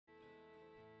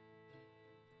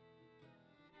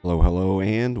Hello, hello,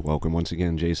 and welcome once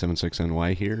again.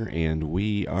 J76NY here, and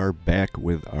we are back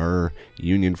with our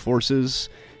Union forces.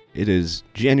 It is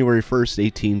January 1st,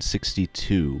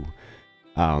 1862.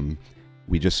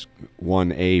 We just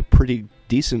won a pretty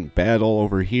decent battle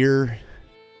over here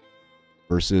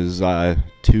versus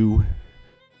two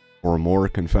or more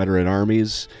Confederate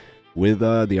armies with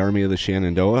the Army of the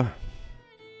Shenandoah.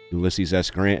 Ulysses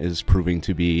S. Grant is proving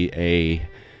to be a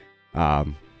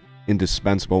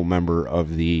indispensable member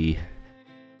of the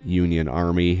Union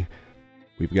Army.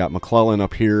 We've got McClellan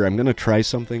up here. I'm going to try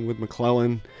something with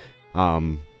McClellan.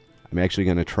 I'm actually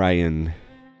going to try and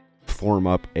form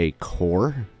up a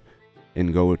corps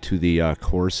and go to the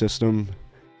corps system.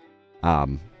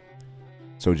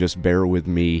 So just bear with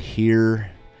me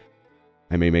here.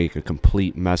 I may make a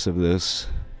complete mess of this,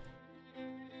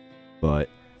 but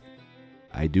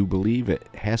I do believe it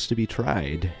has to be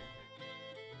tried.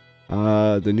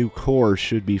 The new corps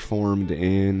should be formed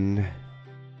in...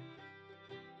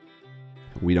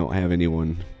 We don't have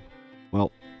anyone...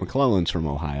 Well, McClellan's from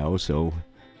Ohio, so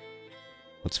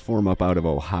let's form up out of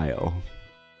Ohio.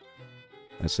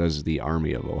 That says the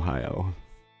Army of Ohio.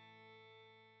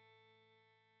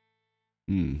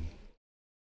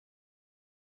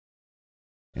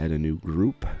 Add a new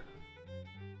group.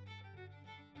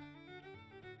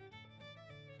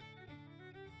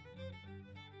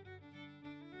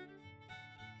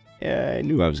 Yeah, I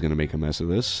knew I was going to make a mess of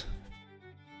this.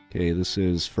 Okay, this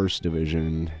is 1st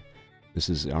Division. This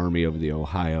is the Army of the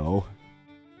Ohio.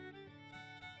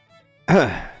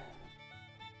 Yeah,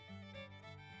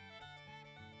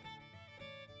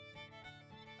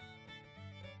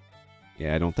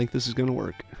 I don't think this is going to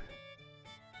work.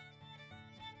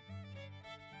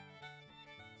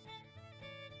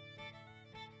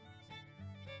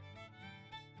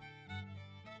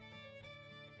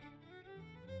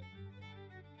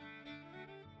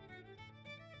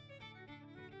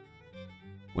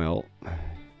 Well,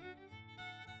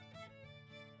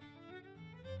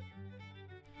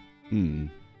 wonder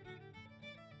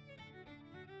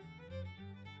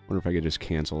if I could just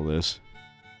cancel this.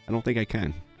 I don't think I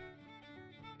can.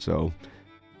 So,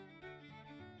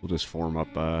 we'll just form up,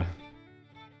 add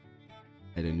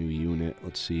a new unit.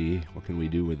 Let's see, what can we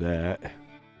do with that?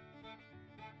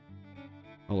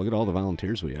 Oh, look at all the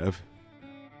volunteers we have.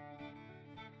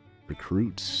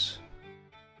 Recruits.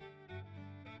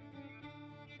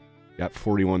 Got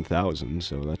 41,000,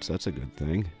 so that's a good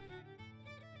thing.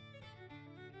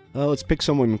 Let's pick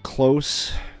someone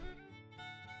close.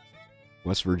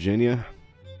 West Virginia.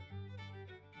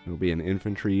 It'll be an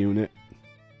infantry unit.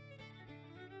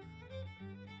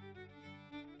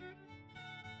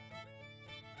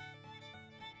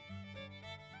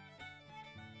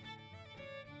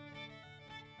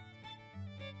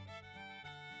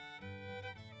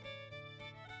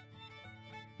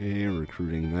 And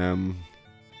recruiting them.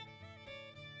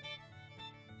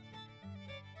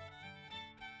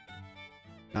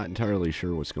 Not entirely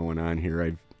sure what's going on here.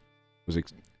 I was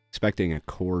expecting a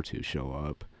corps to show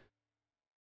up,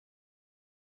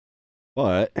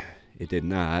 but it did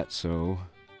not, so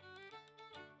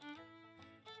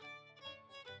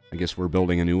I guess we're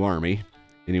building a new army.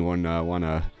 Anyone want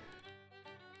to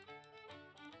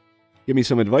give me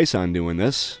some advice on doing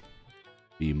this?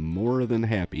 Be more than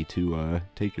happy to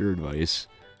take your advice.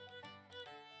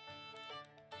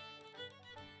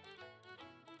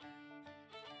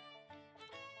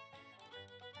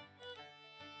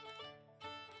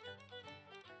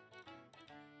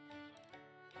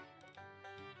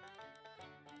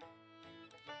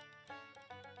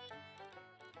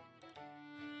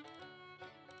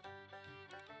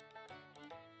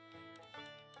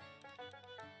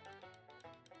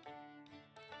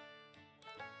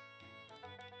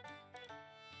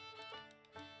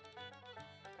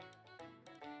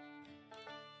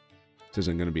 This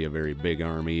isn't going to be a very big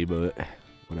army, but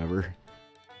whatever.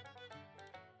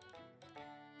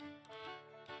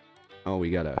 Oh, we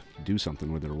gotta do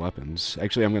something with their weapons.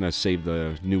 Actually, I'm going to save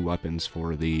the new weapons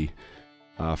for the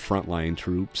frontline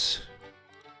troops.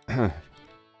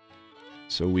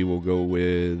 So we will go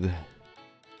with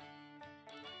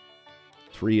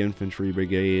 3 infantry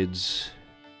brigades.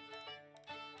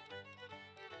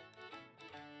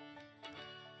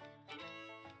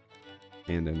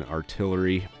 And an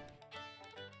artillery.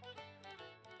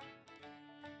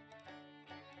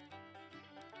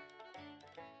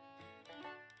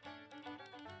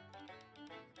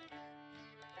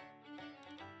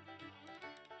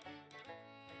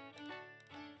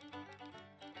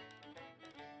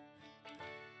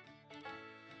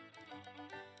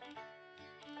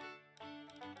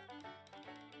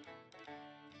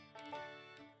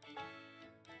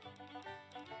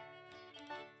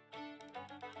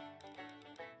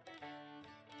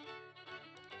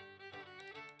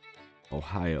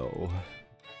 Ohio.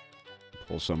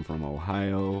 Pull some from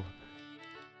Ohio.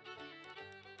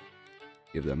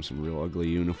 Give them some real ugly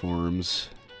uniforms.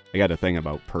 I got a thing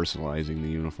about personalizing the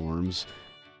uniforms.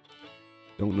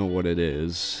 Don't know what it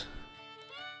is.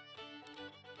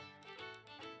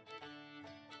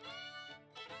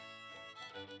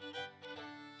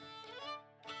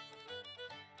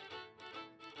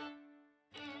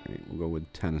 Alright, we'll go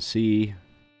with Tennessee.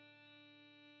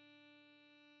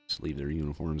 Just leave their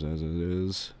uniforms as it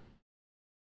is.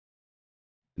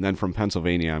 And then from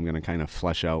Pennsylvania, I'm going to kind of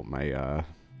flesh out my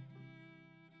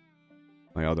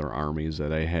my other armies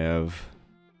that I have.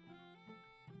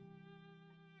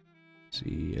 Let's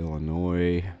see,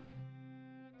 Illinois.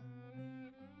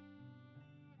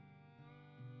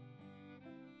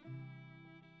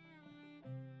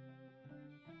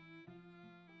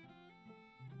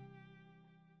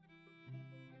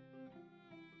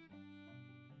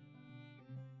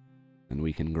 And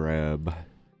we can grab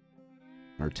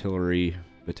artillery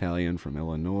battalion from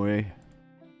Illinois.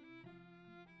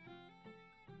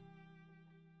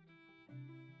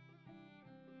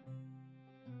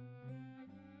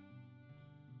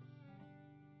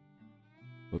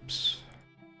 Whoops.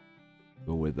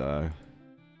 Go with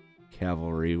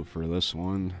cavalry for this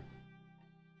one.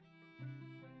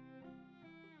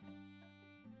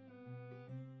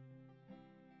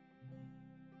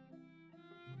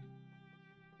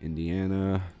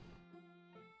 Indiana.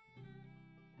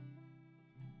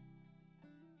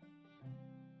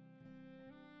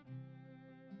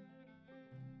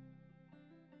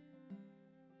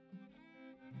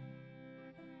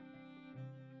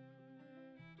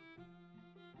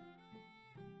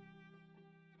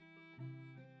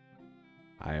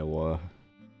 Iowa.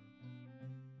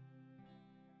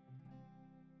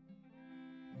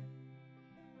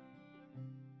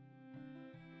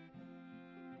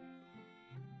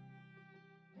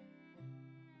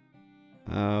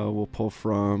 We'll pull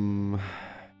from...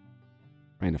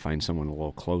 Trying to find someone a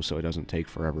little close so it doesn't take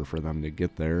forever for them to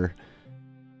get there.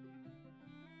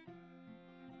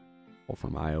 Pull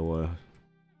from Iowa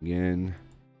again.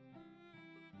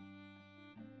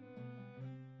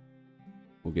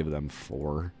 We'll give them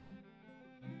 4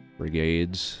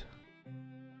 brigades.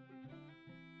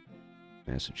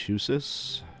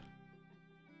 Massachusetts.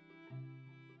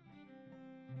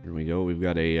 Here we go. We've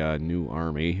got a new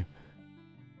army.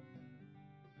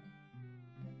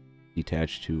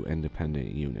 Detached to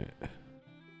independent unit.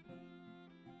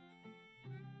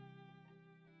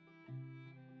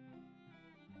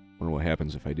 Wonder what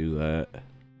happens if I do that.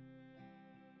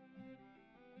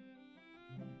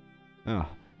 Ah.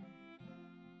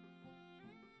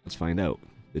 Let's find out.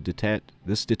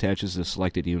 This detaches the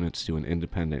selected units to an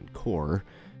independent corps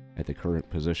at the current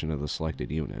position of the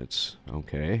selected units.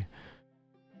 Okay.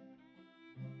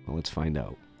 Well, let's find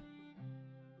out.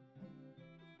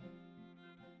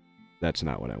 That's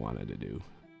not what I wanted to do.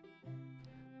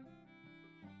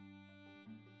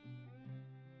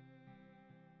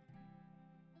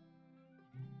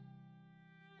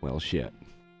 Well, shit.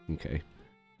 Okay.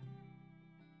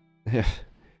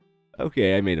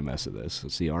 Okay, I made a mess of this.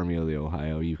 Let's see, Army of the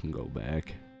Ohio, you can go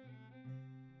back.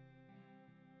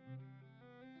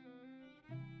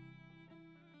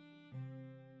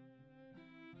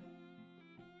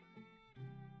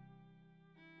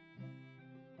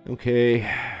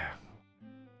 Okay.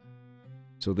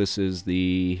 So this is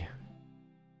the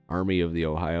Army of the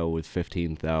Ohio with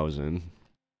 15,000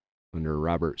 under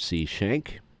Robert C.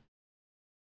 Schenck.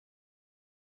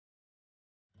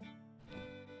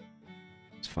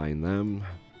 Let's find them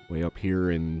way up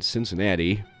here in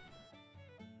Cincinnati.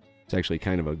 It's actually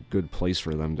kind of a good place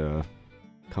for them to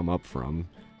come up from.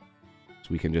 So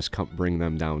we can just bring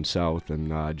them down south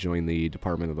and join the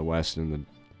Department of the West and the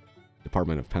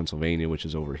Department of Pennsylvania, which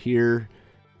is over here.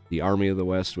 The Army of the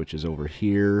West, which is over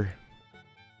here.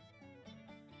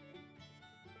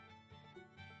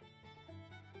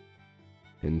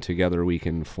 And together we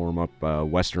can form up a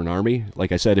Western Army.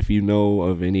 Like I said, if you know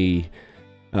of any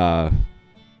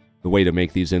the way to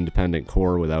make these independent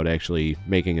corps without actually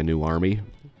making a new army,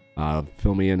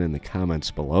 fill me in the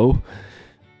comments below.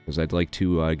 Because I'd like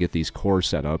to get these corps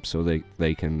set up so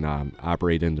they can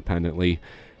operate independently.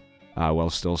 While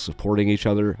still supporting each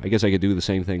other. I guess I could do the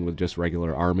same thing with just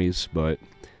regular armies, but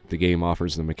the game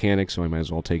offers the mechanics, so I might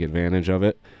as well take advantage of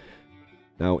it.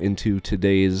 Now into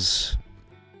today's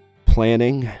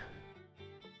planning.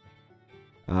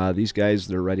 These guys,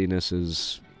 their readiness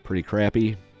is pretty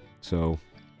crappy, so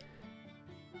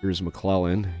here's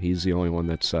McClellan. He's the only one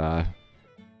that's got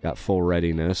full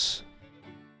readiness.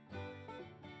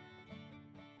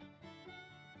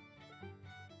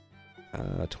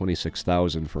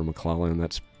 $26,000 for McClellan.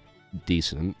 That's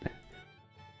decent.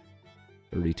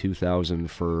 32,000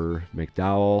 for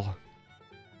McDowell.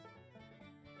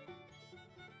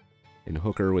 And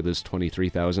Hooker with his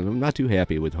 23,000. I'm not too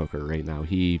happy with Hooker right now.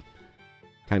 He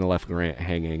kind of left Grant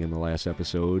hanging in the last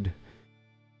episode.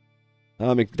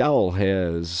 McDowell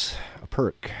has a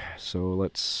perk, so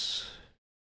let's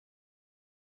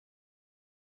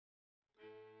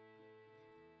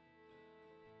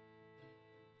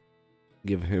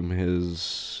give him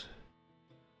his...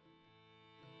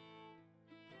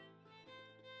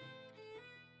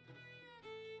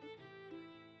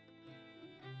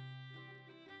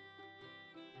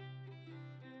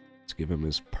 Let's give him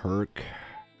his perk.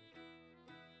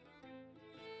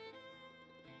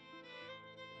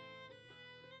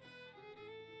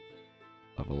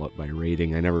 Level up by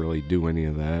rating. I never really do any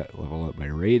of that. Level up by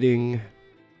rating.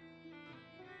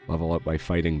 Level up by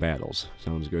fighting battles.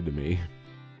 Sounds good to me.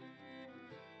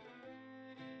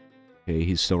 Okay,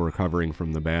 he's still recovering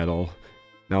from the battle.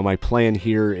 Now my plan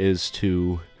here is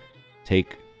to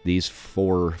take these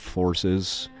 4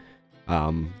 forces.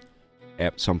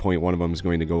 At some point, one of them is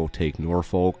going to go take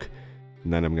Norfolk,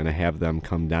 and then I'm going to have them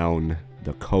come down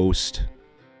the coast.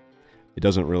 It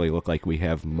doesn't really look like we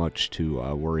have much to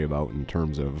worry about in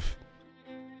terms of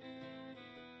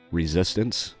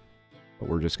resistance, but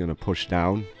we're just going to push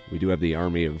down. We do have the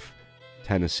Army of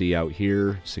Tennessee out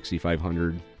here,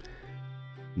 6,500.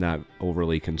 Not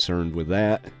overly concerned with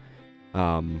that.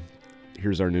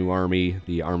 Here's our new army.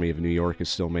 The Army of New York is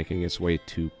still making its way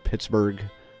to Pittsburgh.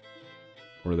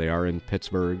 Or they are in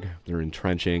Pittsburgh. They're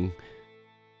entrenching.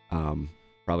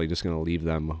 Probably just going to leave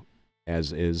them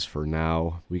as is for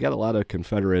now. We got a lot of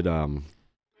Confederate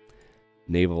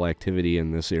naval activity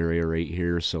in this area right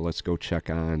here, so let's go check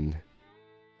on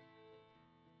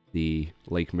the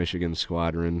Lake Michigan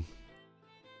Squadron.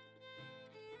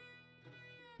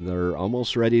 They're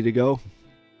almost ready to go.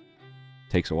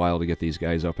 Takes a while to get these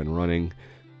guys up and running,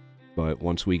 but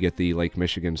once we get the Lake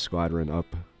Michigan Squadron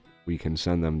up, we can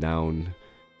send them down.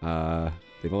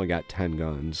 They've only got 10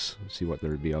 guns. Let's see what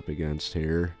they'd be up against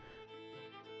here.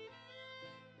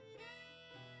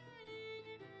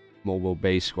 Mobile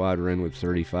Base Squadron with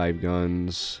 35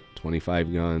 guns,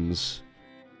 25 guns,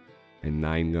 and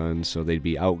 9 guns, so they'd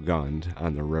be outgunned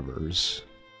on the rivers.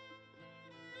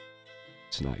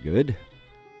 It's not good.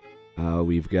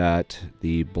 We've got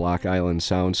the Block Island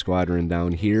Sound Squadron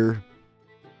down here.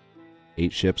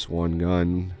 8 ships, 1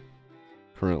 gun.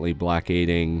 Currently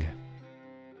blockading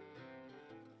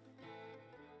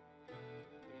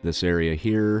this area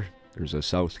here. There's a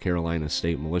South Carolina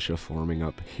State Militia forming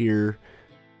up here.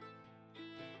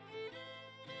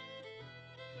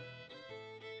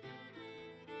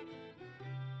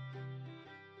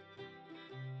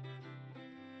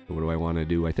 What do I want to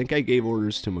do? I think I gave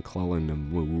orders to McClellan to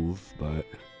move, but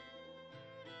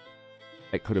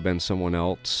that could have been someone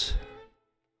else.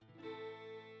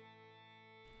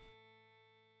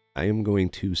 I am going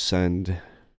to send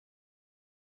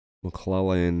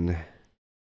McClellan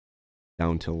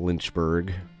down to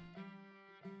Lynchburg.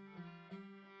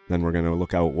 Then we're going to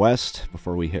look out west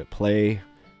before we hit play.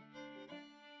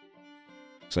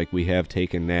 Looks like we have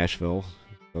taken Nashville,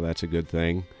 so that's a good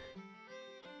thing.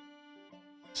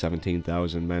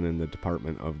 17,000 men in the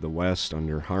Department of the West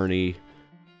under Harney.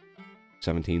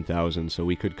 17,000, so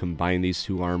we could combine these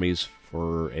two armies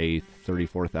for a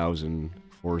 34,000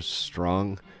 force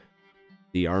strong.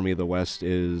 The Army of the West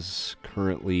is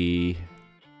currently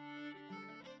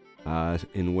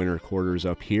in winter quarters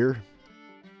up here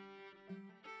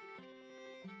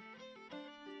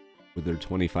with their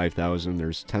 25,000.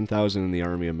 There's 10,000 in the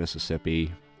Army of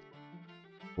Mississippi,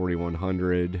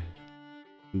 4,100,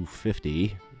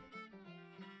 250.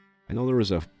 I know there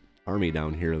was a army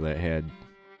down here that had,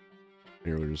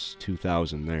 there was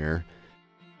 2,000 there.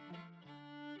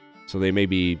 So they may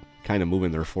be kind of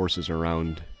moving their forces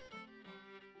around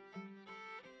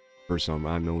for some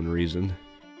unknown reason.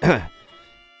 But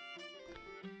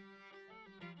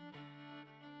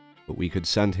we could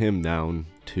send him down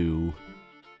to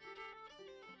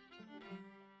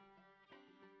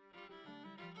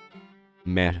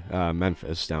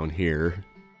Memphis down here.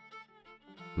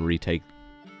 Retake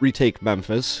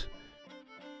Memphis.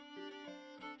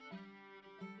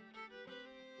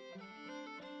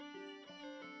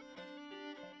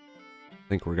 I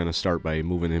think we're going to start by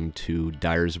moving him to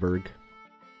Dyersburg.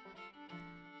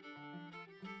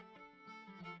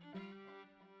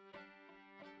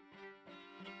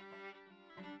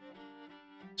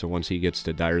 So once he gets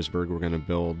to Dyersburg, we're going to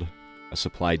build a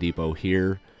supply depot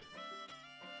here.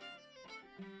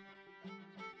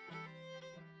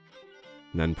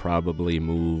 And then probably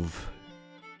move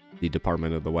the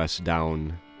Department of the West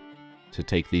down to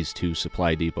take these 2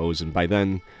 supply depots, and by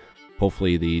then,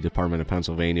 hopefully the Department of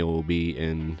Pennsylvania will be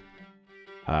in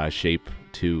shape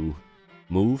to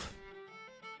move,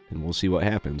 and we'll see what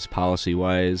happens.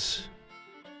 Policy-wise,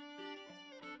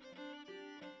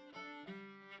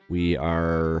 we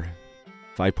are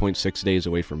 5.6 days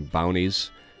away from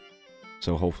bounties,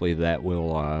 so hopefully that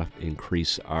will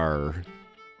increase our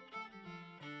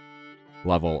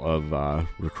level of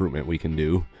recruitment we can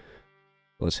do.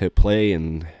 Let's hit play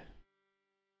and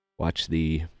watch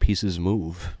the pieces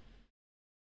move.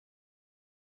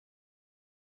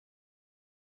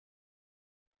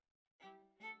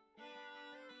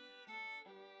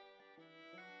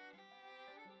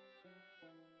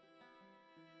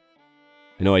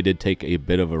 I know I did take a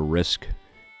bit of a risk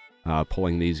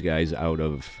pulling these guys out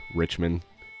of Richmond,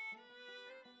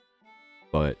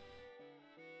 but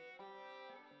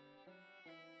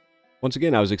once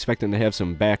again, I was expecting to have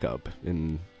some backup,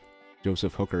 and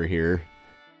Joseph Hooker here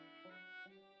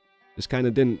just kind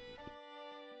of didn't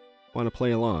want to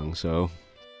play along, so...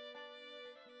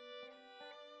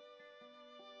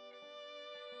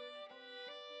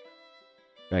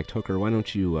 In fact, Hooker, why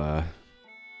don't you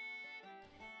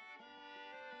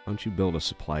build a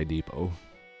supply depot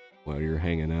while you're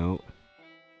hanging out?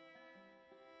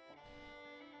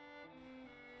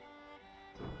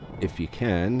 If you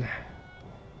can.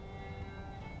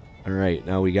 Alright,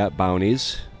 now we got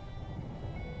bounties.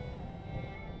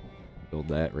 Build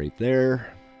that right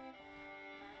there.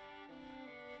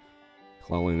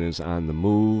 McClellan is on the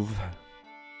move.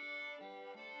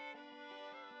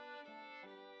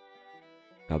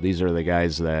 Now these are the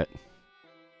guys that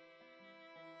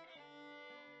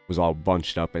was all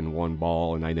bunched up in one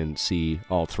ball, and I didn't see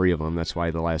all 3 of them. That's why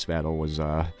the last battle was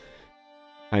kind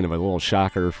of a little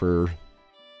shocker for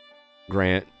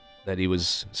Grant, that he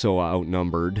was so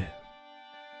outnumbered.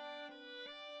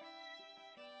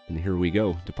 And here we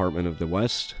go, Department of the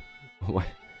West.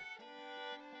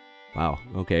 Wow,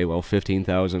 okay, well,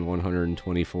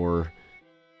 15,124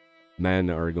 men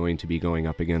are going to be going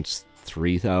up against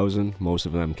 3,000, most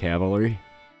of them cavalry.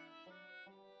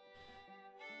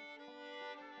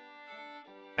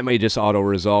 I may just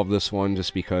auto-resolve this one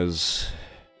just because...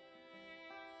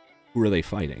 Who are they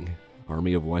fighting?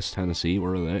 Army of West Tennessee?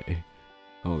 Where are they?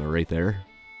 Oh, they're right there.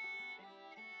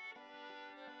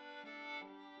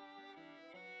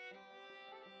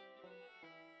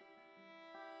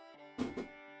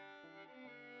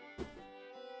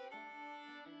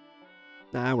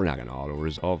 Nah, we're not going to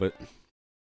auto-resolve it.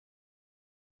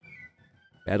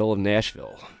 Battle of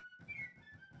Nashville.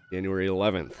 January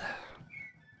 11th.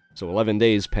 So 11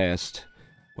 days passed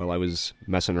while I was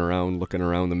messing around, looking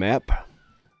around the map.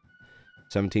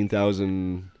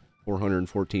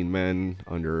 17,414 men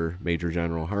under Major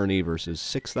General Harney versus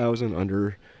 6,000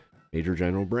 under Major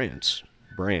General Branch.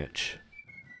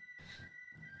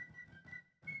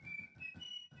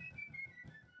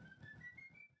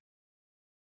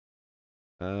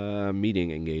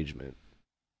 Meeting engagement.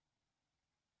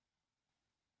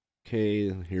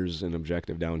 Okay, here's an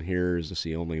objective down here. Is this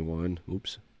the only one?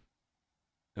 Oops.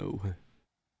 No.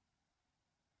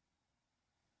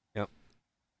 Yep.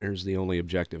 There's the only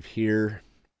objective here.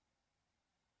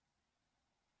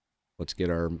 Let's get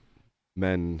our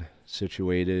men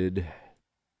situated.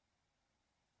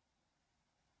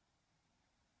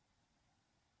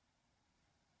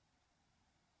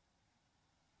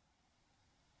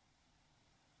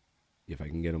 If I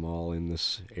can get them all in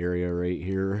this area right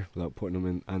here without putting them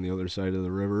in on the other side of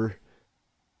the river.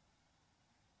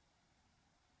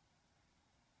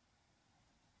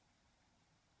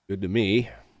 Good to me.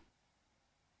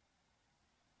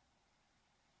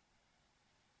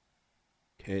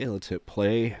 Okay, let's hit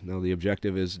play. Now the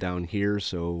objective is down here,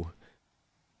 so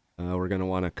we're going to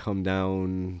want to come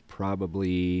down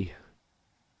probably...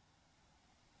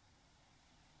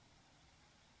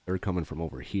 They're coming from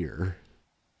over here.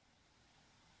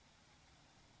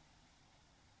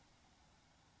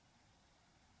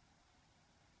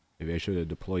 Maybe I should have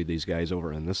deployed these guys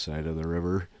over on this side of the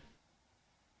river.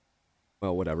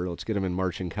 Well, whatever. Let's get them in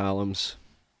marching columns.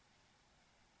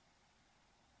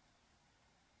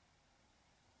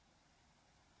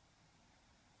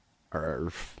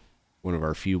 One of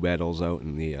our few battles out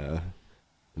in the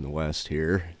west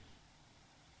here.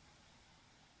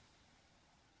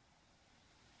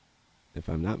 If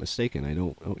I'm not mistaken, I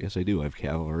don't... Oh, yes, I do have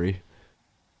cavalry.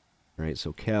 All right,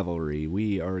 so cavalry.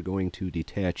 We are going to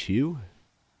detach you.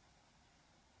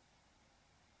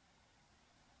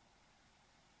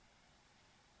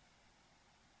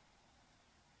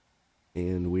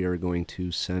 And we are going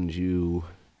to send you...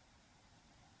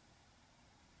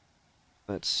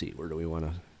 Let's see, where do we want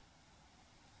to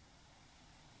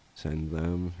Send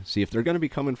them. See, if they're going to be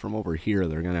coming from over here,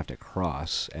 they're going to have to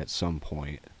cross at some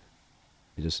point.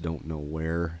 I just don't know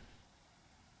where.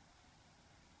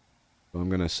 So I'm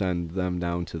going to send them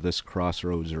down to this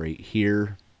crossroads right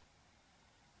here.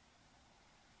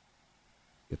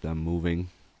 Get them moving.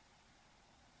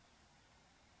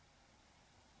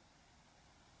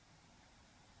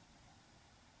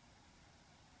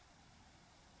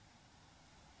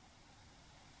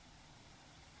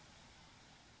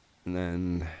 And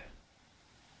then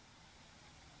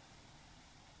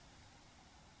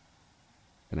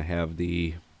gonna have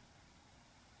the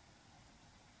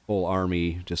whole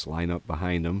army just line up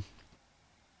behind them.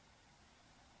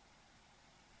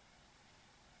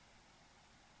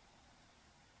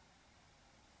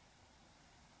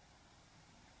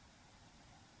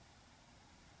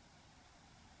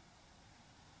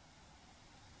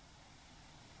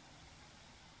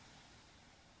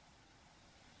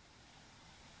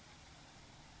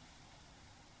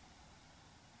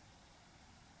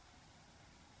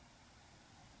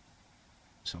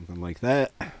 Something like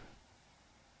that.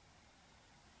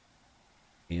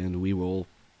 And we will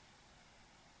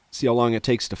see how long it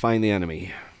takes to find the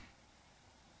enemy.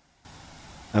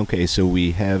 Okay, so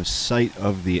we have sight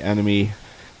of the enemy.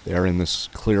 They're in this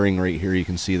clearing right here. You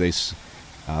can see they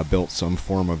built some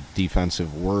form of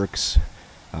defensive works.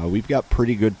 We've got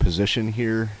pretty good position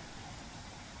here.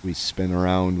 We spin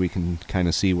around, we can kind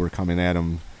of see we're coming at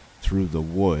them through the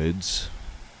woods.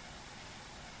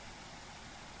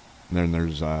 And then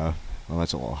there's, well,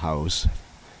 that's a little house.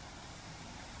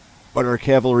 But our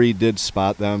cavalry did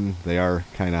spot them. They are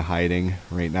kind of hiding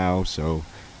right now, so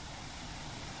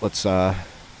let's press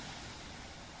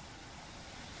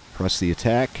the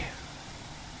attack.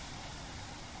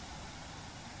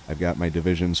 I've got my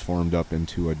divisions formed up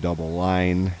into a double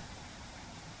line.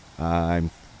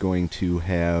 I'm going to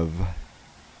have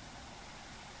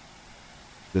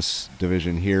this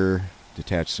division here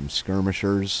detach some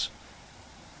skirmishers.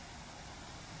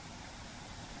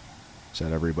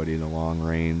 Set everybody to long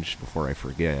range before I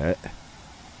forget.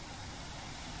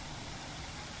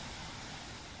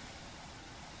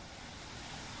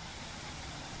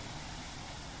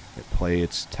 Hit play,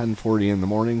 it's 10:40 in the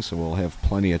morning, so we'll have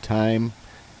plenty of time.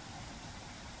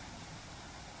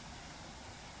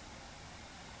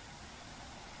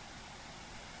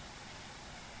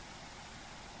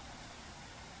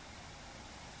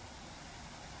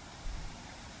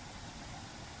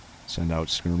 Send out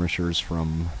skirmishers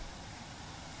from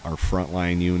our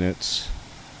frontline units.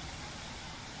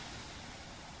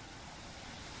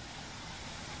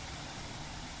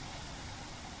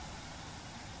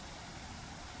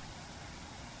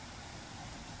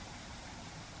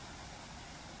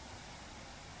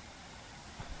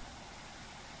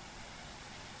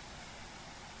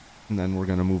 And then we're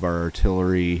going to move our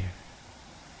artillery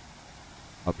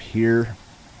up here.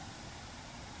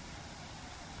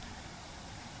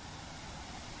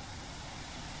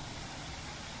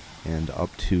 And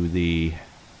up to the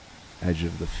edge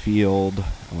of the field.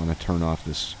 I want to turn off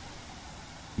this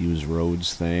use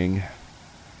roads thing.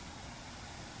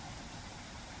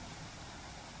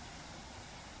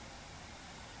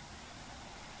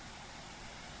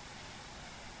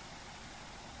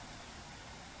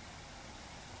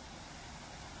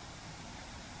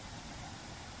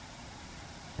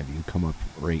 Have you come up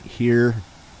right here.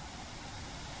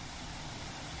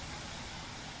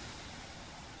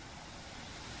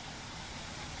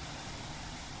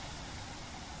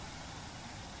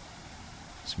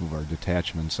 Let's move our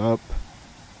detachments up.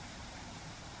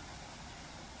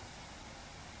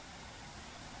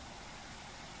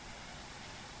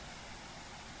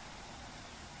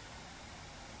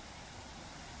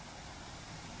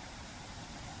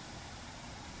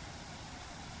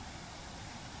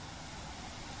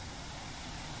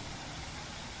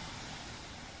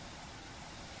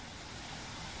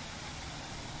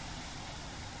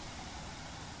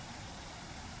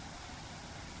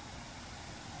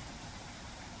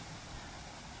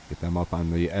 Get them up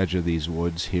on the edge of these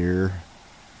woods here.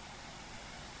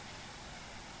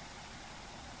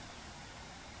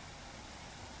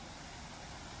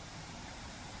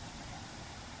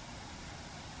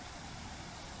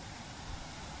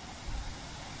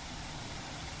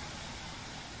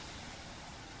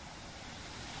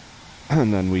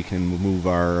 And then we can move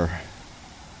our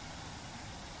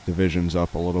divisions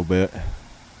up a little bit.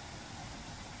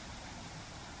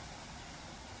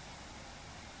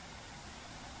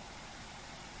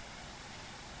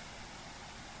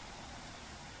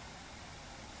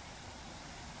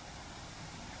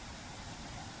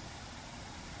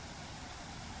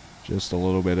 Just a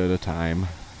little bit at a time.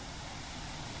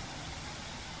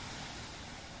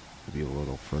 Maybe a little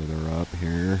little further up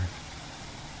here.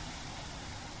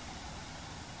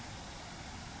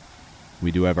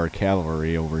 We do have our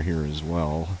cavalry over here as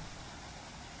well.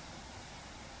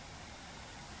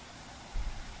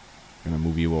 Gonna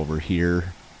move you over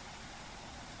here.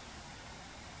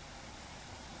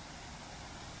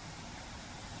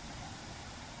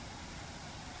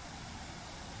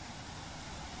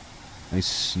 Nice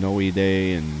snowy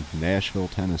day in Nashville,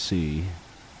 Tennessee.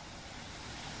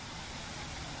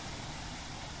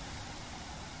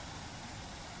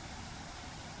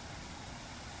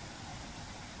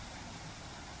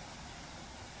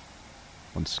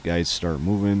 Once guys start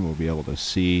moving, we'll be able to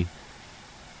see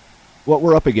what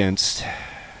we're up against.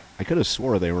 I could have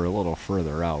swore they were a little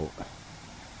further out.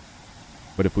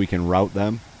 But if we can route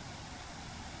them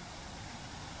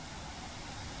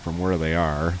from where they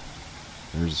are,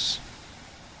 there's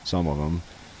some of them,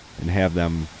 and have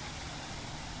them,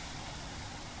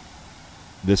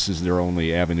 this is their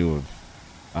only avenue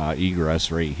of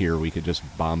egress right here, we could just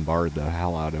bombard the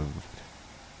hell out of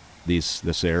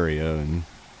this area and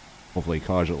hopefully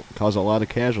cause a lot of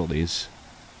casualties.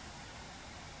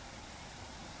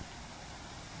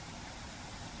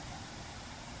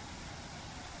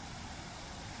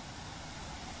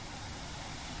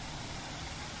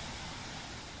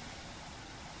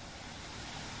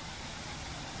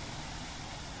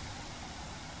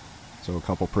 So a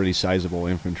couple pretty sizable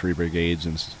infantry brigades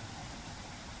and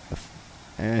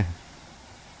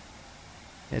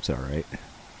it's alright.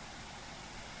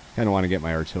 Kind of want to get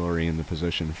my artillery in the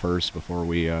position first before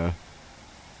we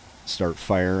start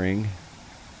firing.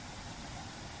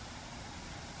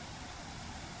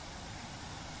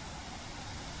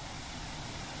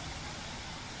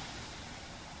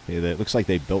 Okay, it looks like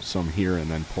they built some here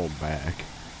and then pulled back,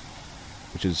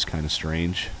 which is kind of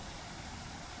strange.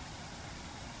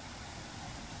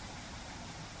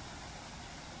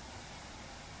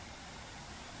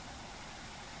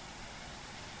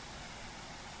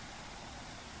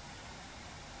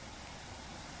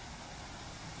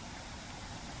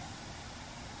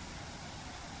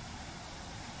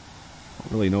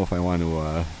 Really know if I want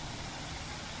to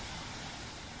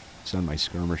send my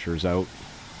skirmishers out.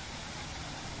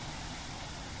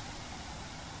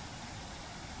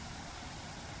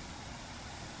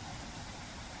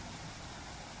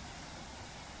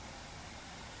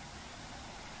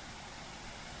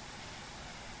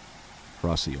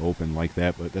 Across the open like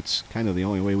that, but that's kind of the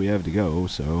only way we have to go,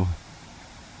 so...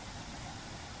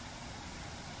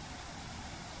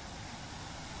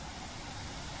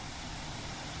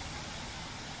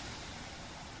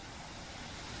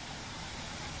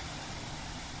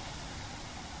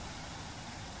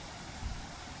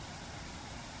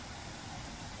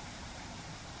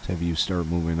 have you start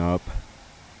moving up.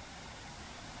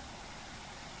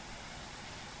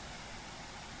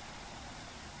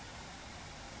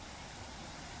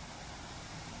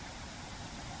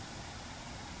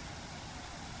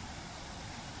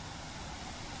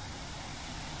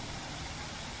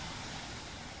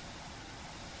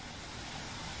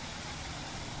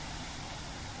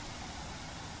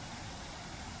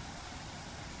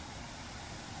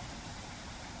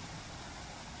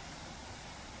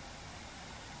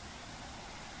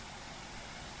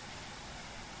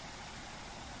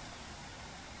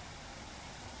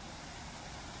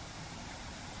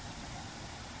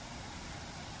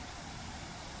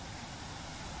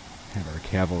 Have our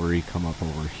cavalry come up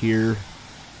over here.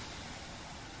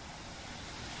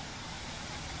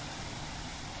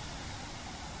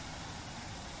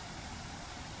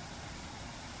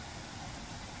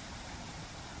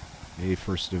 A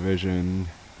 1st Division.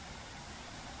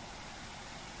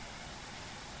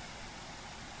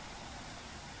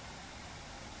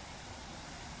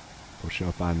 Push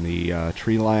up on the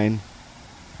tree line.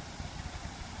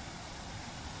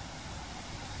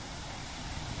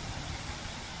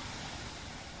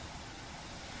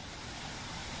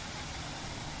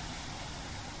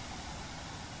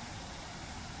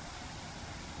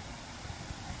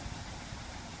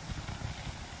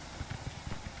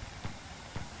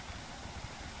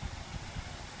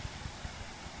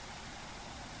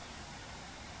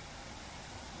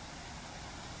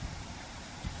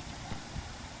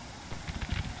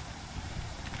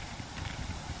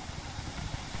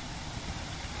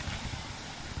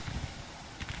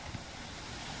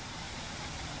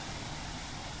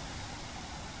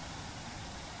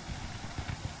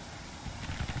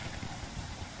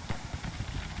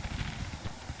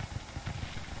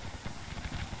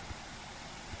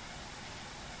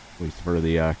 Wait for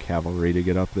the cavalry to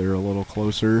get up there a little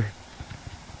closer.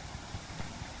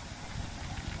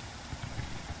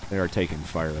 They are taking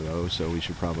fire though, so we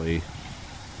should probably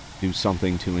do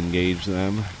something to engage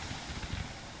them.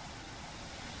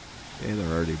 Okay,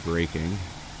 they're already breaking.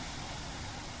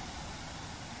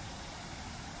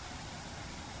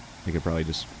 I could probably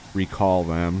just recall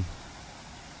them.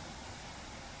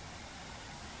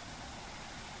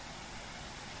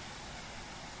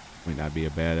 Might not be a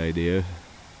bad idea.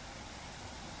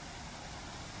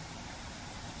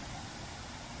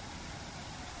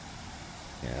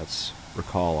 Yeah, let's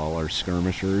recall all our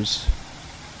skirmishers.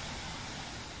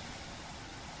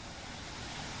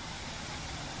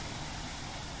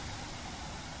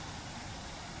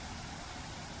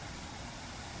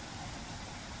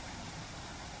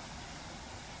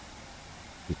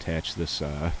 Detach this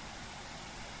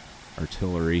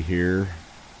artillery here.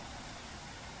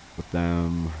 Put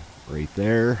them right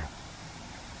there.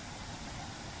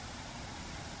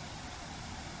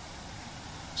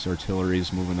 This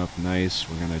artillery's moving up nice.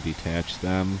 We're going to detach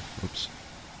them. Oops.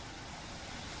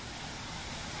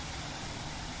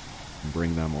 And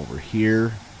bring them over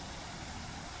here.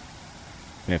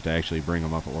 We have to actually bring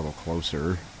them up a little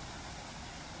closer.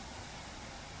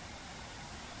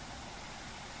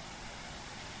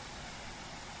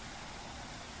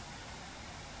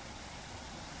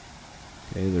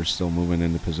 Okay, they're still moving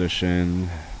into position.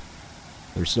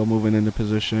 They're still moving into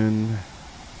position.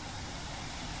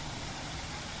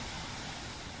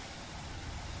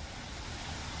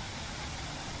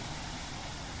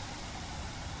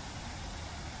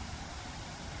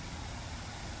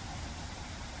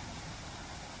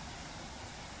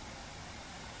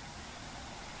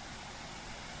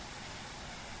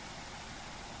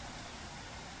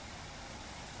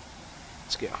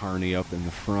 Let's get Harney up in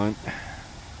the front.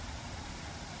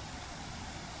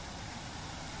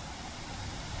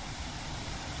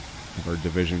 Have our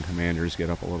division commanders get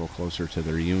up a little closer to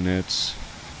their units.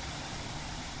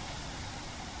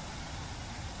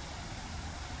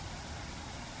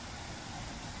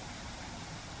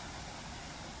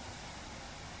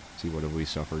 See, what have we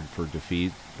suffered for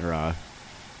defeat, or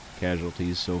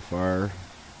casualties so far?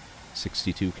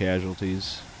 62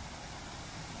 casualties.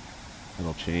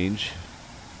 That'll change.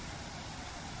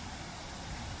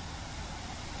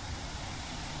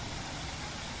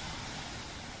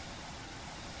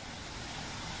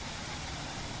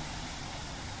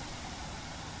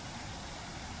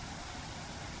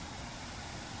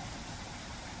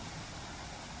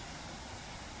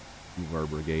 Move our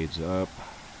brigades up.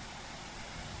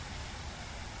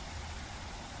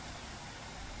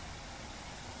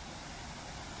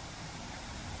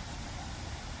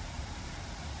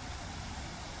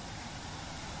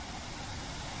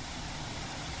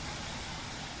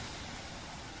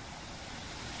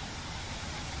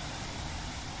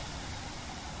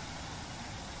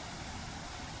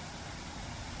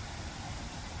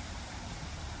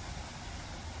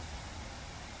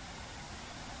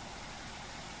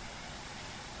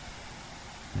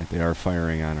 They are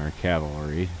firing on our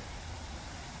cavalry.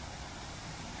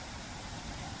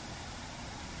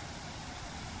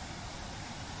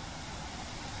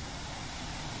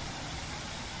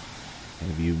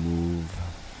 Have you move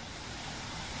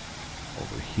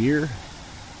over here.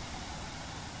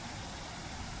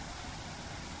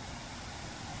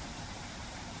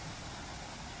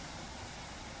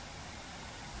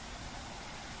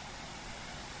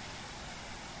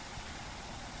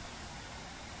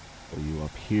 Pull you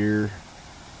up here.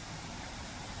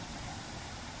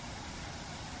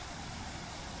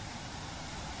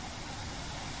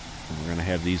 And we're going to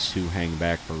have these two hang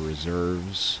back for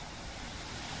reserves.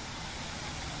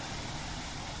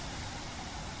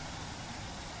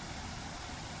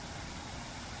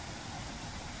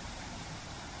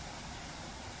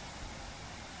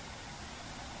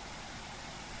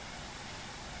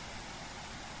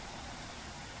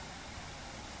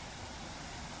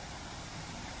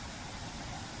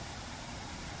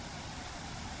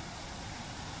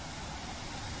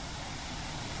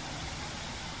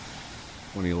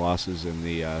 Losses in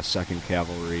the 2nd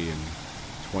Cavalry and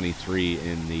 23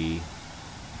 in the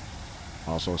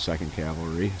also 2nd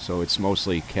Cavalry. So it's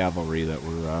mostly cavalry that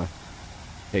we're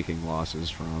taking losses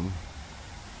from.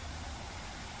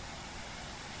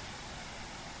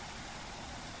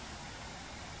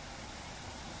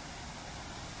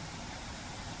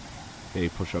 Okay,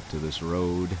 push up to this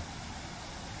road.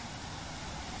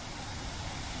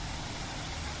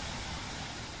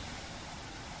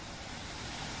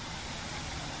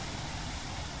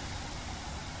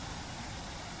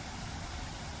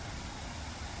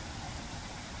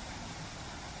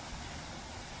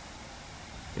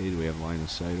 Do we have line of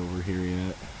sight over here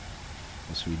yet?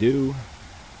 Yes, we do.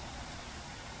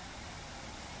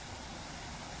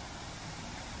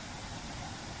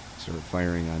 Start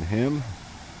firing on him.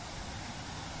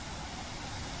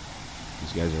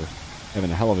 These guys are having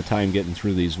a hell of a time getting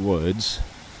through these woods.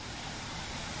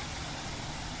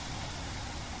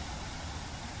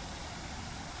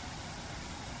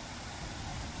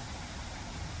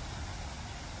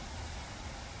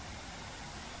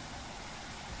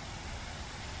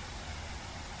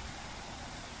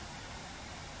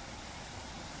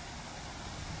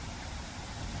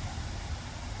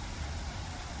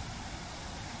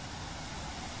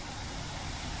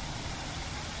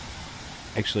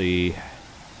 Actually,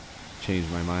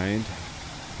 changed my mind.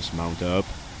 Just mount up.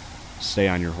 Stay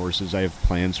on your horses. I have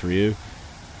plans for you.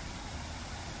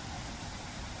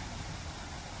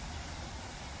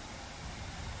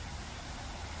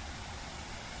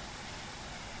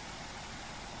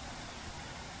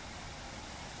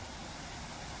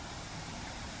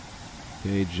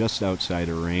 Okay, just outside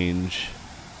of range.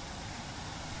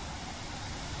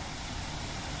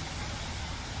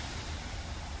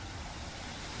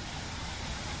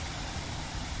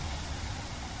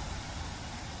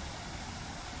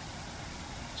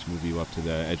 Let's move you up to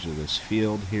the edge of this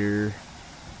field here.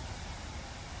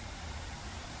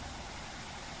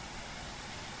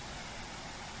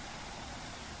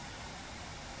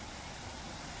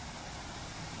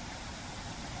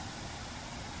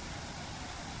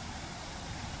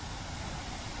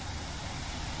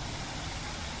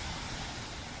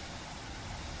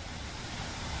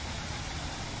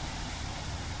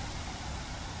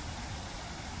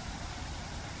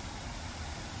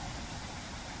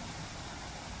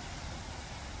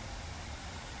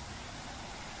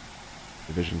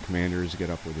 Division commanders, get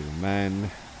up with your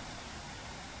men.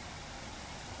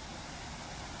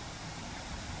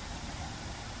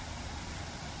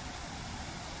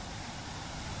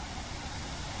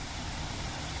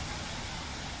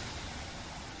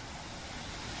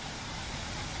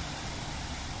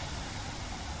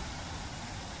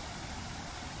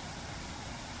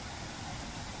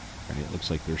 All right, it looks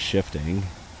like they're shifting.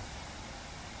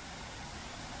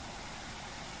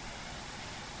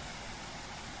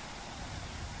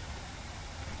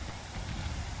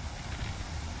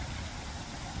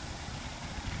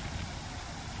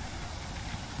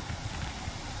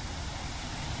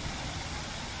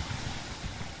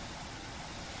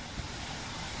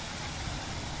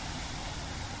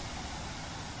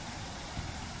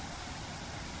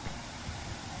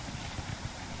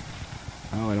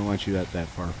 Oh, I don't want you that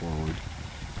far forward.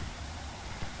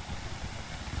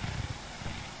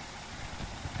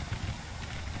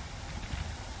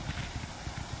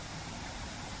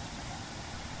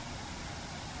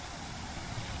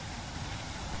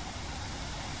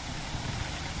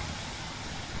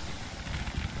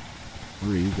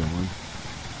 Where are you going?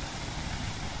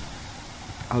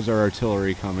 How's our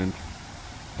artillery coming?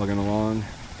 Plugging along?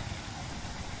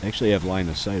 I actually have line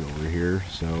of sight over here,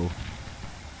 so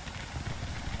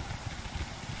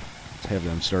let's have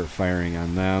them start firing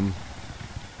on them.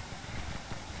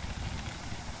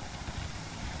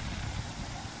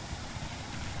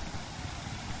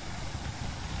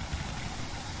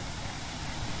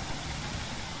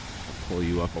 I'll pull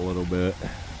you up a little bit.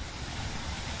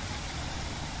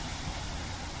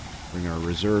 Bring our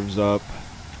reserves up.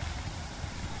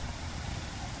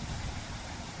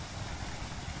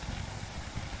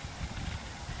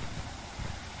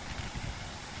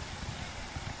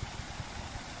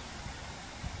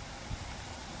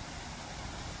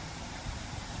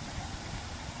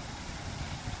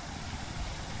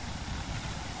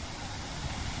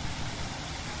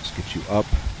 Let's get you up.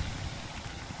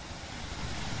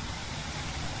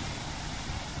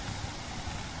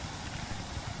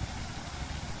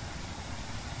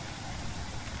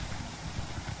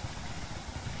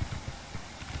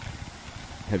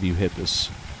 Have you hit this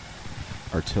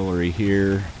artillery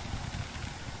here?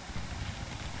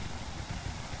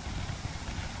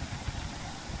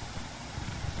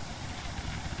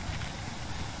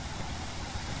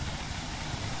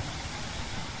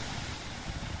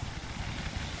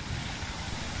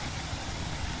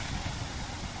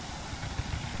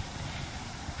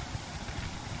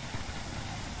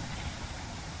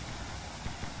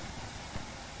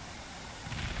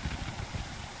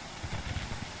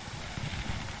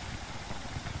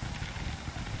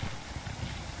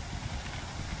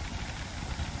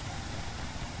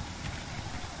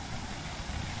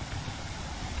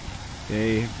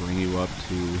 Okay, bring you up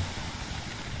to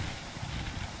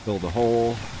fill the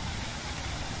hole.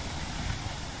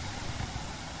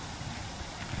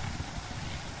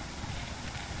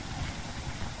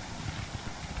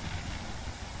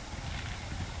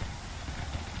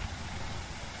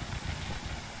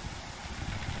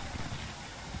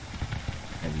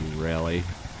 Have you rally.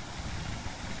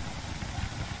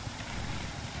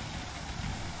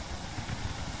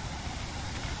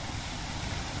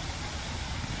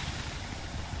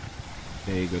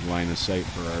 Okay, good line of sight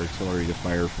for our artillery to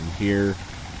fire from here.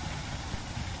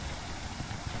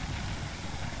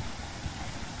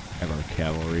 Have our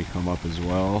cavalry come up as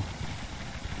well.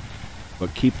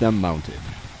 But keep them mounted.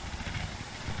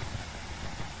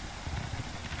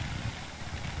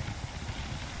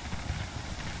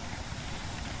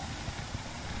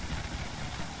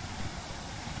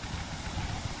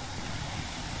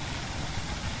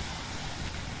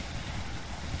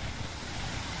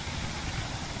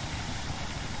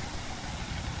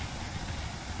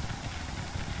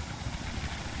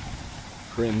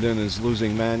 Crittenden is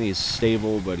losing men. He's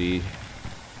stable, but he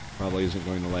probably isn't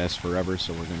going to last forever,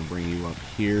 so we're going to bring you up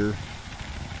here.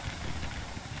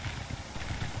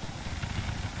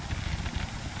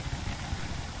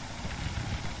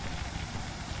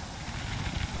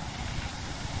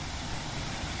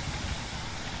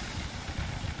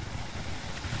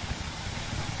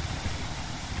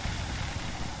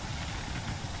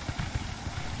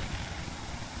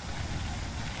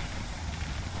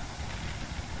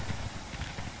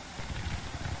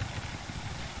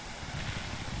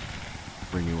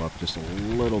 Bring you up just a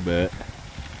little bit.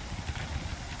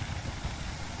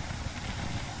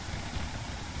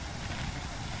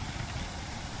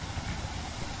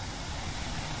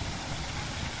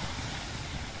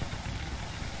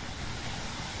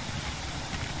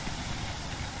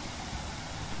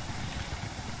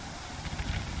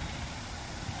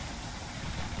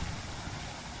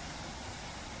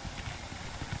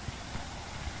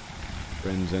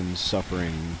 Brendan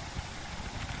suffering.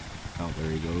 Oh,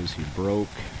 there he goes. He broke.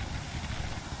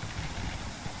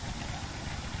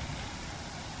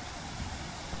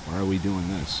 Why are we doing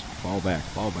this? Fall back,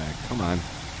 fall back. Come on.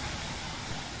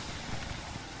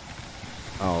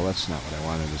 Oh, that's not what I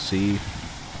wanted to see.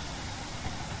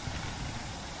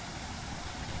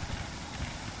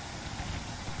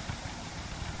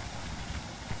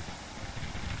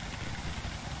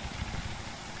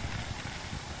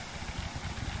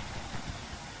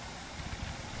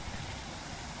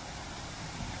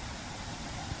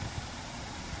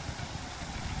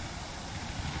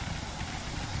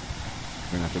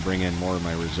 I'm going to have to bring in more of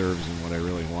my reserves than what I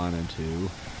really wanted to.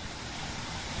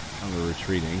 Oh, they're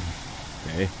retreating.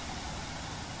 Okay.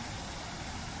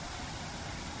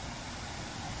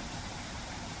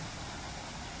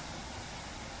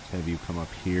 Let's have you come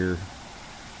up here.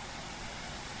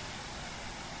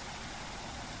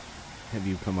 Have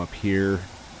you come up here.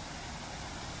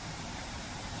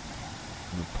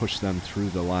 I'm going to push them through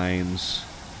the lines.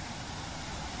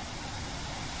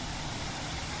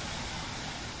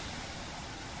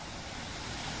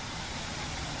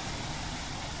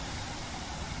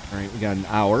 Alright, we got an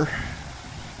hour.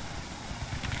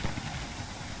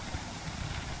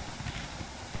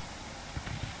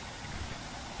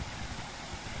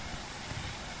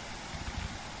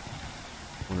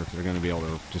 Wonder if they're going to be able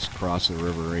to just cross the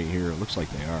river right here. It looks like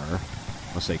they are.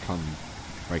 Unless they come,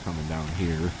 try coming down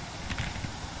here.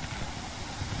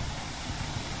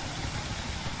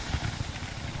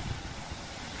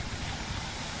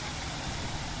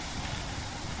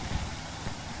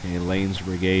 Okay, Lane's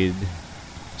Brigade.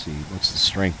 Let's see, what's the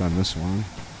strength on this one?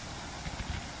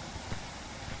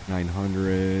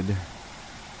 900,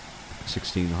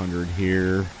 1600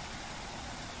 here.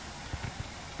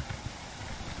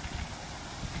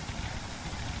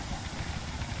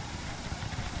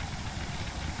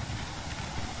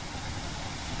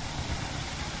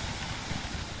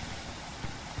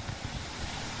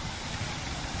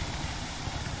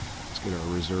 Let's get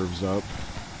our reserves up.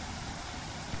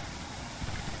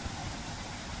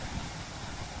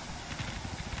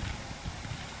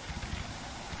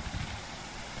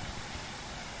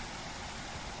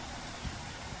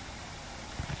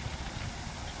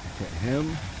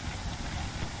 Him.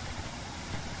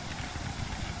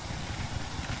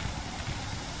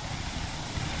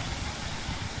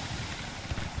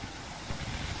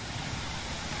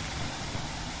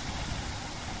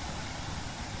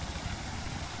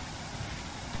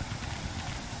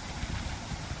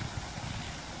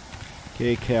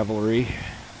 Okay, cavalry.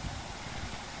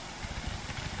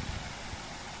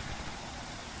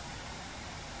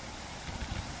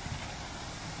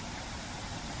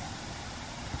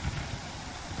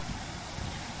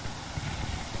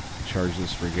 Charge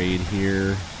this brigade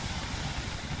here.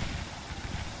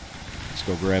 Let's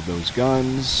go grab those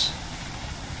guns.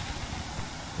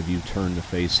 Have you turn to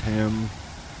face him.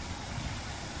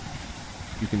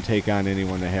 You can take on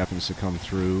anyone that happens to come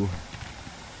through.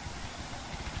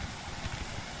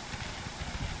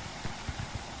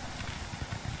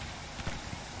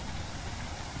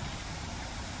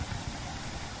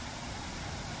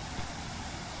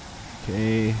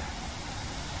 Okay.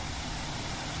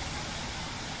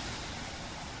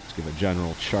 Give a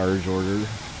general charge order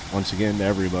once again to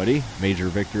everybody. Major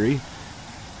victory.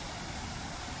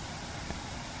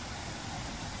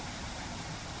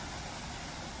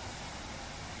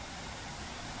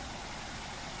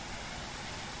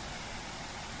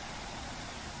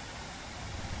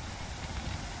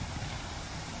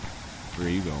 Where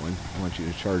are you going? I want you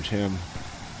to charge him.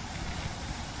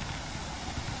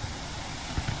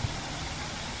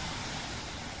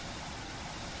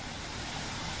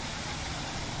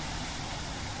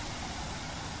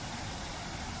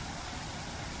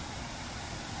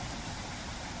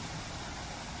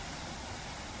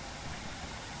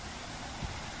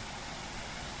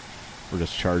 We're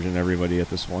just charging everybody at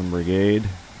this one brigade.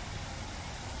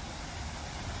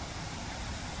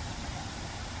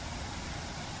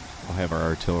 We'll have our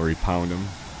artillery pound them.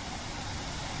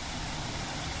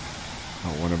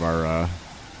 Oh, one of our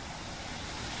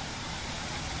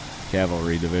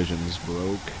cavalry divisions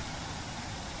broke.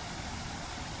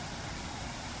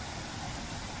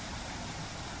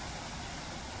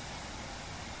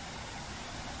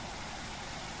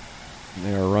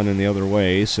 They are running the other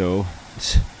way, so...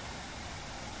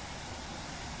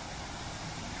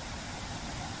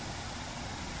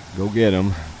 Go get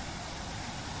them.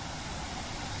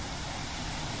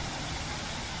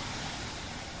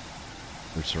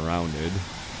 They're surrounded.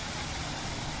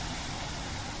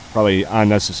 Probably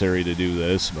unnecessary to do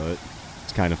this, but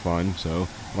it's kind of fun, so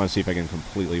I want to see if I can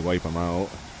completely wipe them out.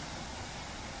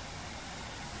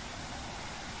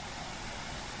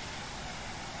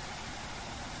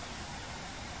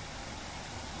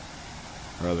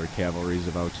 Our other cavalry's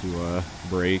about to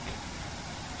break.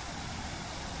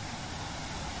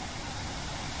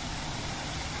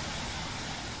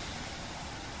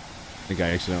 I think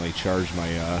I accidentally charged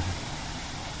my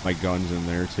my guns in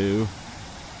there too.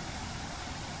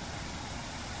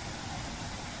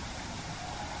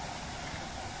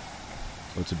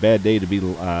 So it's a bad day to be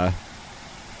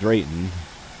Drayton.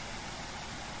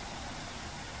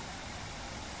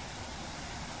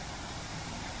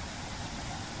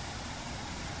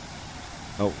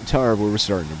 Oh, however, we're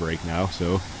starting to break now,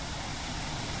 so...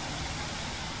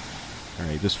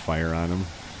 Alright, just fire on them.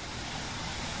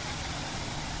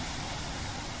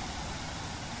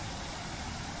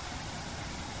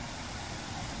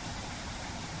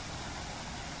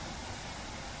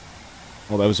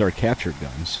 Well, that was our captured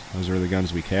guns. Those are the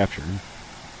guns we captured.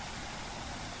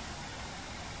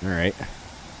 Alright.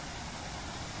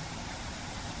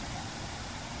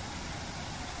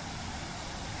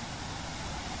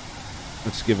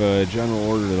 Let's give a general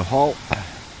order to the halt.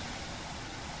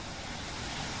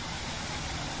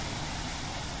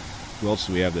 Who else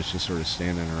do we have that's just sort of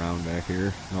standing around back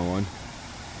here? No one.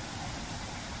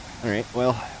 Alright,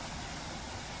 well...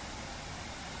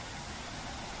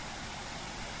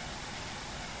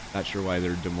 Not sure why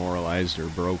they're demoralized or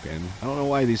broken. I don't know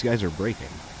why these guys are breaking.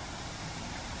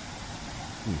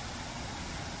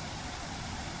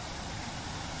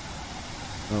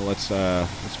 Well, let's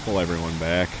pull everyone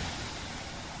back.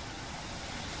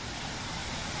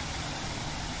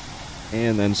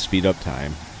 And then speed up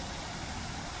time.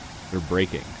 They're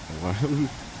breaking.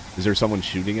 Is there someone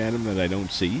shooting at them that I don't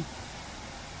see?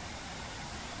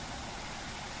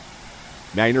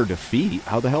 Minor defeat?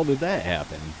 How the hell did that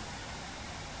happen?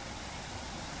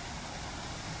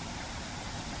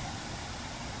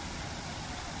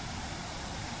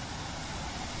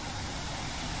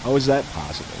 How is that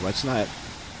possible? That's not...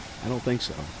 I don't think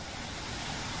so.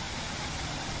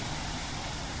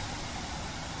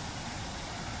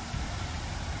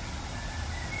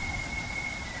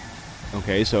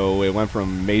 Okay, so it went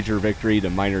from major victory to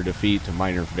minor defeat to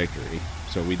minor victory.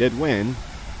 So we did win.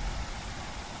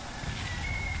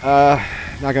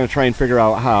 Not going to try and figure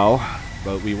out how,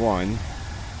 but we won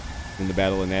in the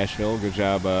Battle of Nashville. Good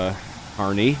job,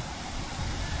 Arnie.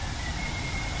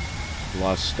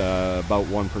 Lost about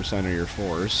 1% of your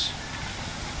force.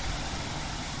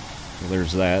 So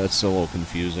there's that. That's still a little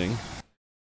confusing.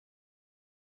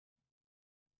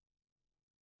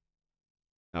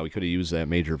 Now we could have used that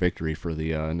major victory for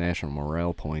the national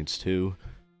morale points too.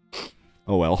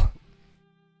 Oh well.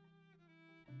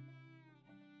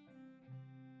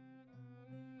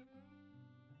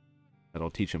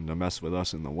 That'll teach them to mess with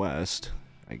us in the West,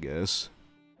 I guess.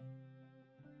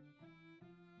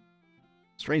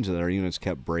 Strange that our units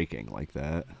kept breaking like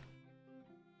that.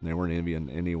 They weren't even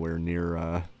anywhere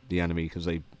near the enemy because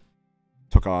they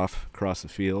took off across the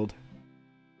field.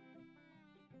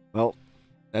 Well,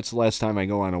 that's the last time I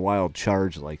go on a wild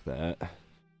charge like that.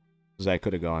 Because that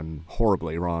could have gone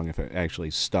horribly wrong if it actually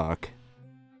stuck.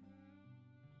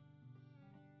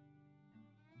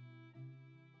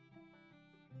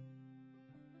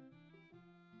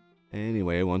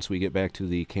 Anyway, once we get back to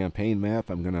the campaign map,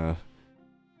 I'm going to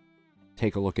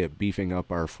take a look at beefing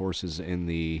up our forces in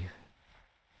the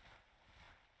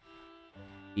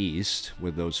east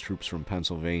with those troops from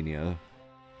Pennsylvania.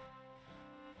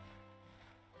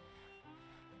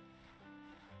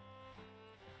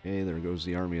 Okay, there goes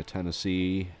the Army of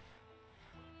Tennessee.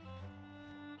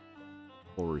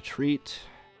 Full retreat.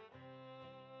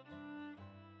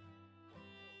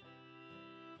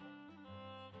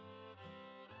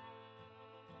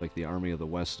 Like the Army of the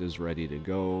West is ready to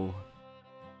go.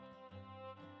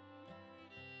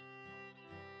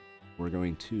 We're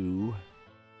going to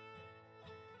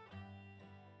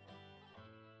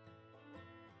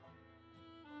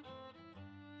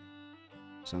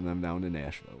send them down to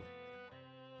Nashville.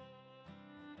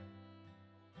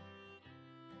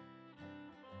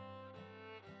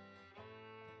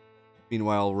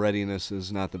 Meanwhile, readiness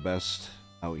is not the best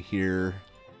out here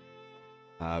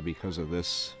because of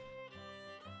this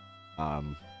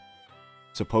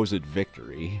supposed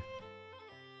victory.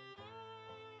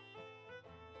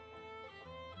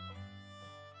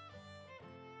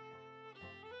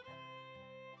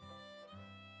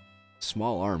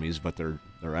 Small armies, but they're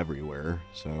everywhere.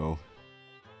 So,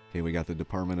 okay, we got the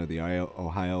Department of the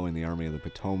Ohio and the Army of the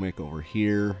Potomac over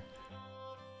here.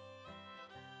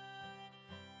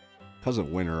 Because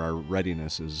of winter, our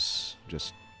readiness is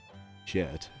just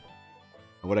shit.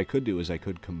 What I could do is I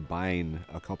could combine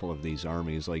a couple of these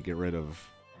armies, like get rid of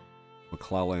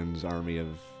McClellan's Army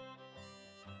of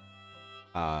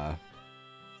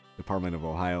Department of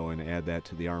Ohio and add that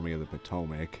to the Army of the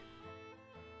Potomac.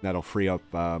 That'll free up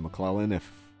McClellan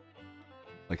if,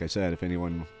 like I said, if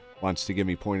anyone wants to give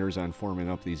me pointers on forming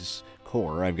up these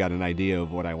corps, I've got an idea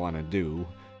of what I want to do.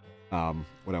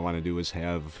 What I want to do is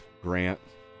have Grant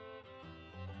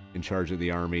in charge of the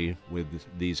army with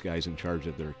these guys in charge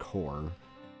of their corps.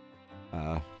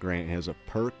 Grant has a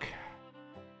perk,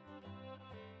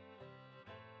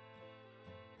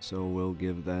 so we'll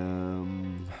give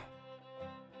them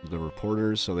the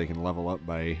reporters so they can level up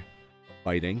by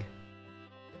fighting.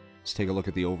 Let's take a look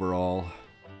at the overall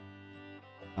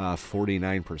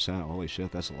 49%. Holy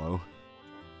shit, that's low.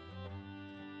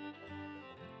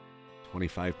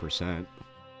 25%.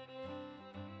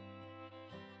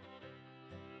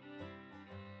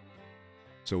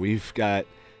 So we've got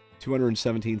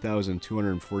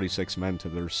 217,246 men to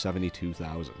their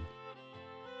 72,000.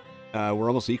 We're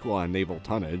almost equal on naval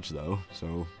tonnage, though,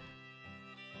 so...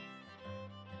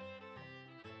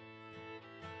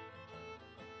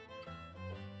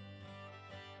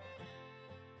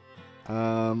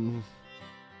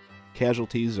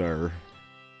 Casualties are...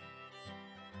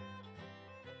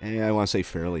 I want to say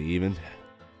fairly even.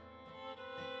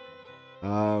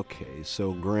 Okay,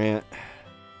 so Grant...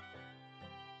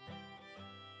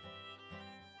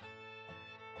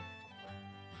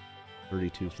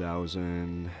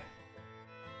 32,000,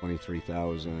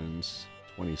 23,000,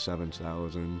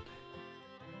 27,000.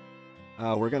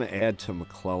 We're going to add to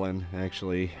McClellan,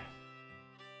 actually.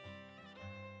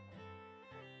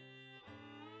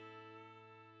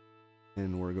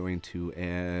 And we're going to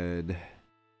add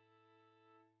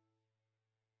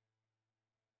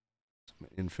some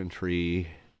infantry.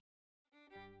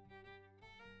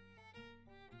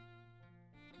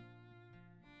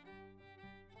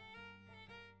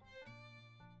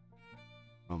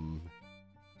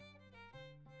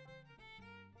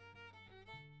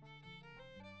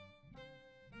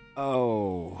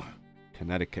 Oh,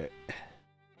 Connecticut.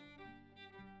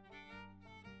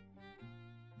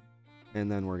 And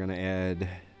then we're going to add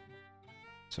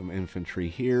some infantry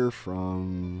here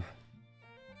from...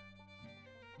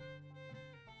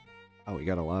 Oh, we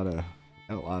got a lot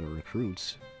of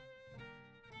recruits.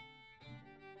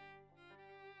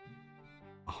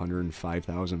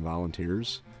 105,000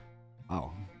 volunteers.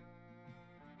 Wow.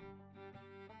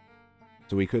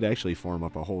 So we could actually form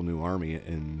up a whole new army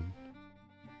in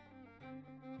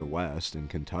the West, in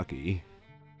Kentucky.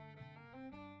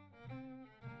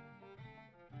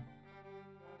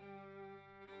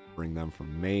 Bring them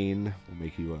from Maine. We'll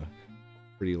make you a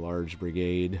pretty large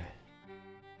brigade.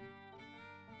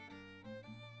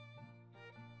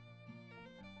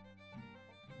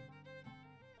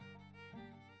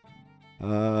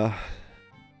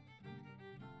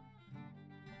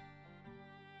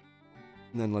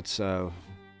 And then let's,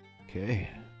 okay.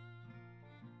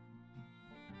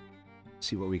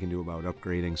 See what we can do about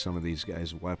upgrading some of these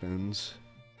guys' weapons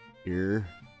here.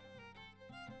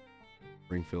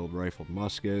 Springfield rifled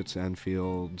muskets,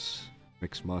 Enfields,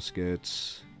 mixed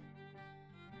muskets.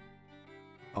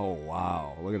 Oh,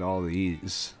 wow. Look at all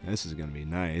these. This is going to be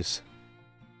nice.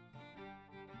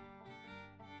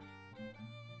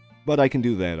 but I can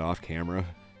do that off camera.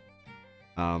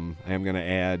 I am going to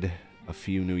add a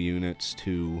few new units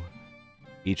to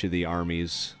each of the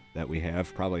armies that we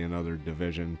have. Probably another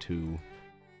division to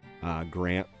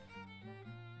Grant.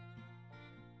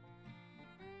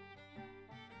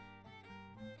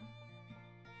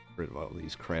 Rid of all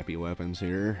these crappy weapons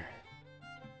here.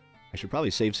 I should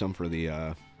probably save some for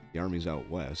the armies out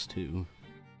west, too.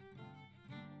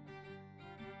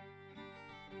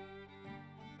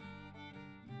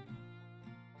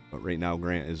 But right now,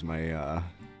 Grant is my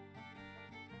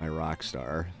my rock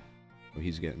star, so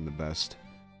he's getting the best.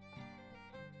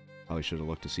 Probably should have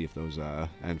looked to see if those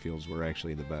Enfields were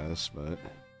actually the best, but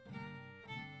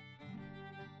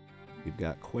we've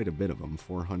got quite a bit of them.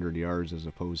 400 yards as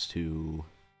opposed to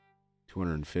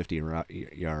 250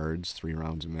 yards, 3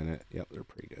 rounds a minute. Yep, they're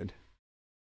pretty good.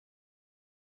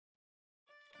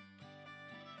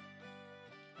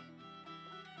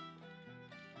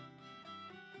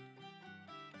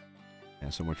 Yeah,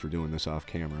 so much for doing this off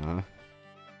camera, huh?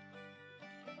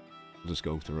 I'll just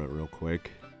go through it real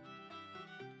quick.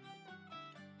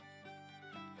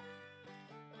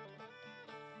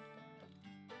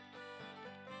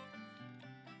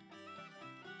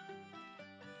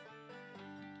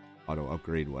 Auto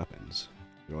upgrade weapons.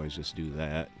 I could always just do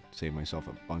that. Save myself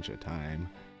a bunch of time.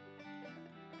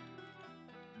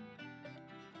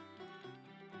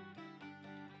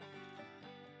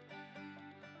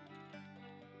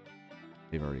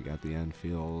 They've already got the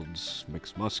Enfields.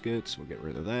 Mixed muskets. We'll get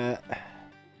rid of that.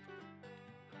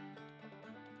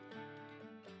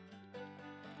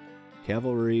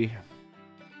 Cavalry.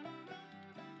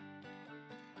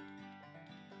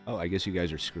 Oh, I guess you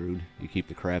guys are screwed. You keep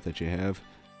the crap that you have.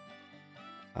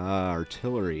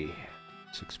 Artillery.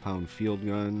 6-pound field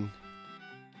gun.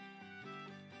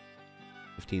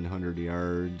 1,500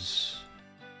 yards.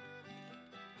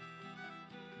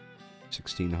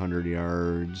 1,600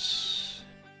 yards.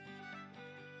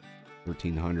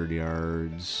 1,300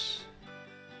 yards.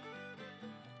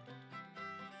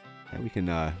 And we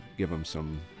can give them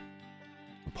some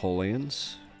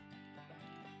Napoleons.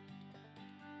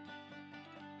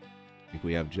 I think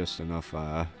we have just enough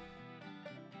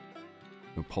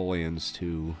Napoleons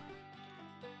to...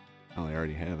 Oh, I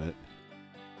already have it.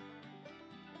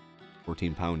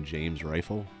 14-pound James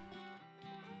rifle.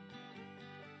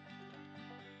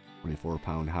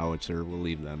 24-pound howitzer. We'll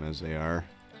leave them as they are.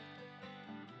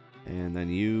 And then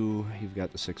you've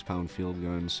got the 6-pound field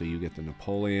gun, so you get the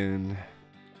Napoleon.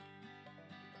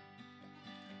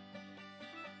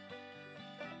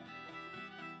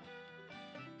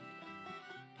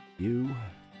 You.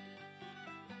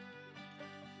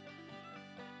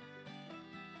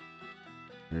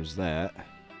 There's that.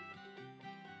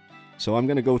 So I'm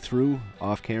going to go through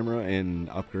off camera and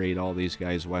upgrade all these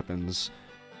guys' weapons.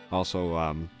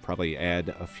 Also, probably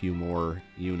add a few more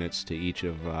units to each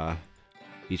of our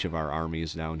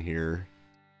armies down here.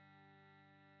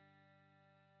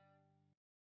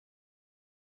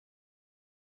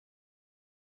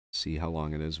 See how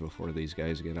long it is before these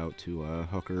guys get out to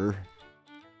Hooker.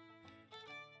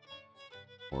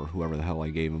 Or whoever the hell I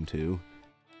gave them to.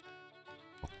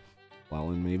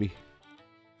 Wallen, maybe?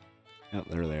 Yep,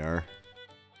 there they are.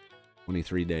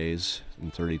 23 days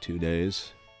and 32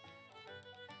 days.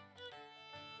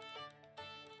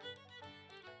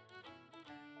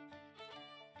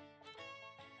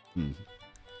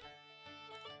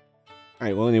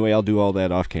 Alright, well anyway, I'll do all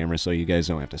that off camera so you guys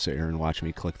don't have to sit here and watch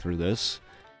me click through this.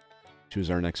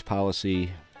 Choose our next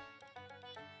policy.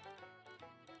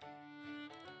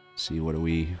 See, what do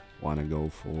we want to go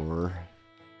for?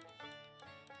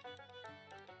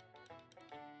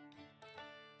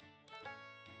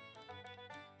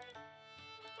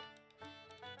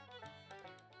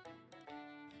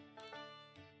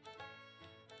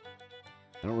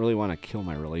 I don't really want to kill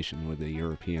my relation with the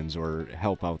Europeans or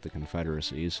help out the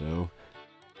Confederacy, so...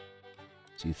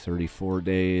 See, 34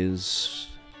 days...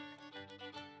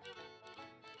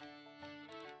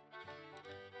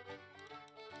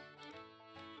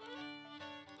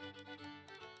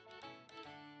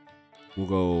 We'll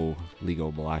go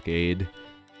legal blockade.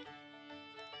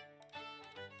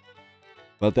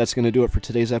 But that's going to do it for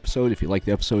today's episode. If you liked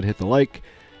the episode, hit the like.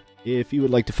 If you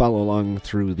would like to follow along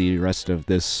through the rest of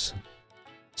this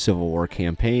Civil War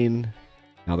campaign,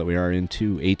 now that we are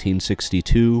into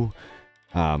 1862,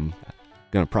 I'm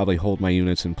going to probably hold my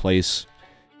units in place.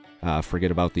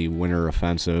 Forget about the winter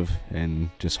offensive and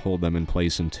just hold them in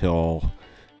place until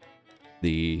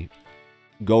the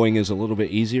going is a little bit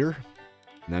easier.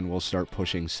 And then we'll start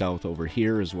pushing south over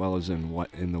here as well as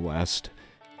in the west.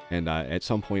 And at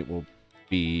some point we'll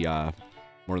be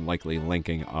more than likely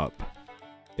linking up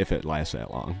if it lasts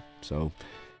that long. So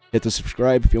Hit the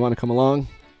subscribe if you want to come along.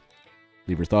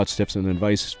 Leave your thoughts, tips, and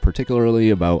advice, particularly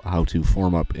about how to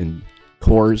form up in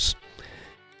cores,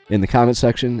 in the comment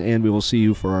section, and we will see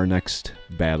you for our next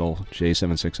battle.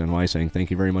 J76NY saying thank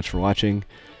you very much for watching,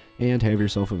 and have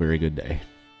yourself a very good day.